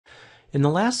In the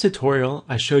last tutorial,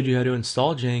 I showed you how to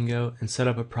install Django and set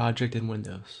up a project in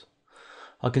Windows.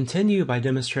 I'll continue by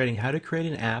demonstrating how to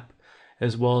create an app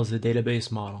as well as the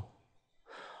database model.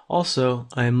 Also,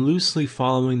 I am loosely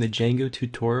following the Django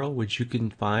tutorial, which you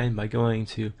can find by going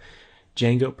to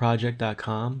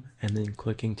djangoproject.com and then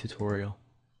clicking tutorial.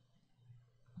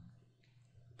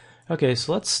 Okay,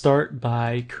 so let's start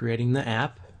by creating the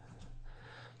app.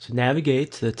 So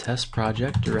navigate to the test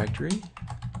project directory.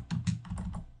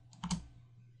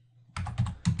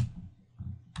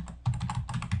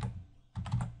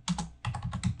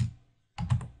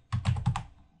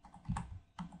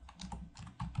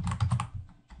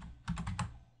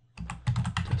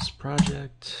 Test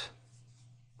project.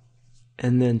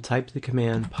 And then type the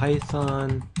command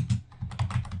python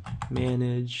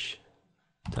manage.py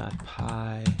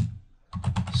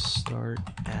start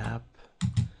app,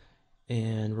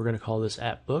 and we're going to call this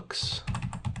app books.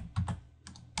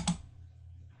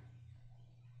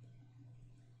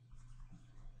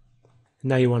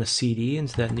 Now you want to cd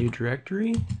into that new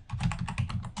directory.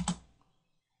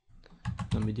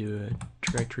 Let me do a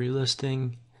directory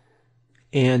listing,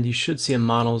 and you should see a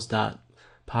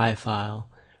models.py file,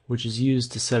 which is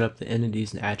used to set up the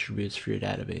entities and attributes for your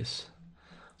database.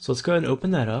 So let's go ahead and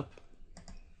open that up.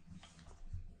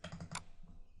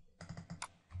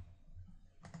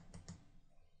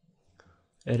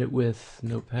 Edit with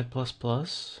Notepad++.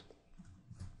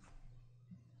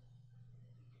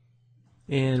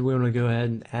 And we want to go ahead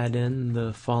and add in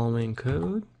the following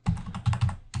code.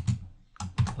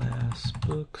 Class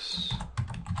books.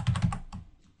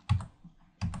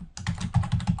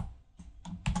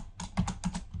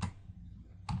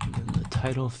 And then the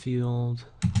title field.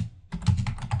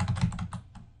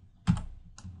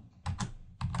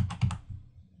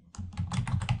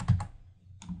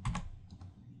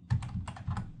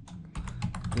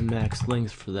 The max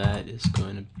length for that is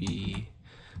going to be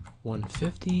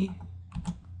 150.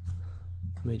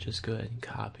 Let me just go ahead and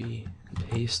copy and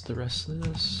paste the rest of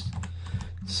this.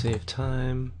 Save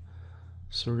time.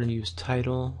 So we're going to use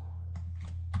title,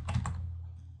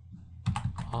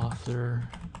 author,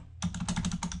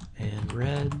 and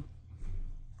read.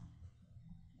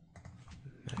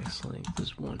 Max length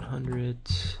is 100.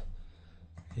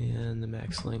 And the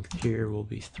max length here will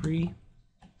be 3.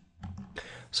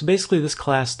 So basically this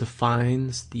class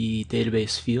defines the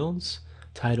database fields,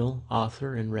 title,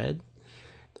 author, and read.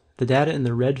 The data in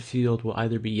the read field will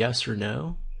either be yes or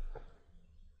no.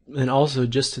 And also,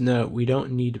 just to note, we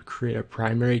don't need to create a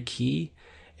primary key,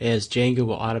 as Django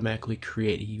will automatically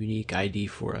create a unique ID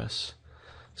for us.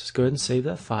 So let's go ahead and save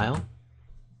that file.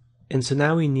 And so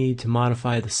now we need to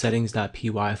modify the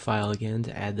settings.py file again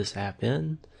to add this app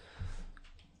in.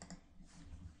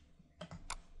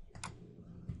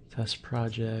 Test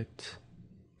project,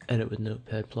 edit with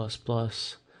Notepad++,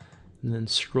 and then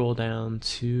scroll down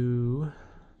to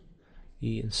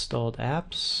the installed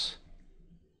apps.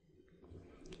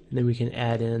 And then we can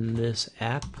add in this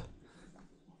app,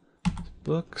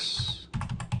 books,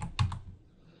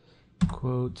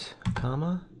 quote,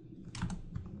 comma.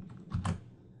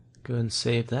 Go ahead and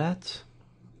save that.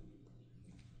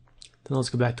 Then let's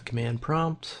go back to command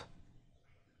prompt.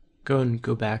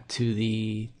 Go back to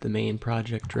the main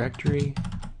project directory,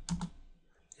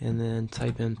 and then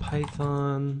type in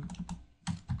python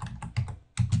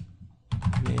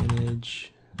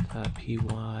manage.py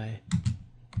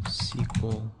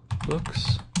SQL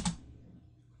books.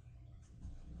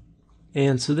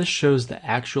 And so this shows the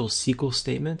actual SQL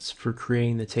statements for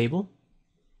creating the table.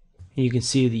 And you can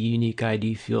see the unique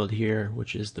ID field here,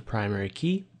 which is the primary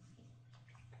key.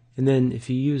 And then if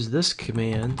you use this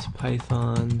command,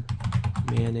 python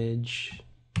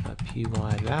manage.py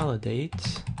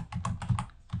validate,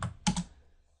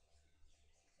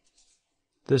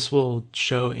 this will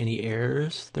show any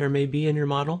errors there may be in your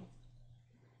model.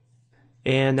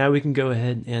 And now we can go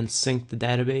ahead and sync the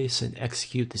database and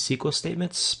execute the SQL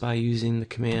statements by using the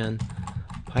command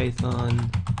python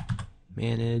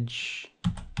manage.py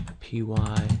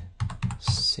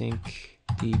sync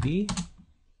db.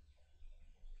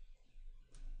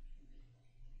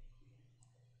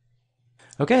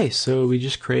 Okay, so we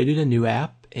just created a new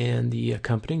app and the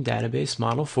accompanying database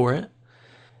model for it.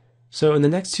 So in the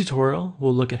next tutorial,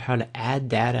 we'll look at how to add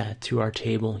data to our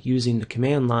table using the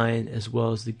command line as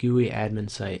well as the GUI admin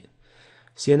site.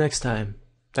 See you next time.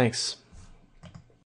 Thanks.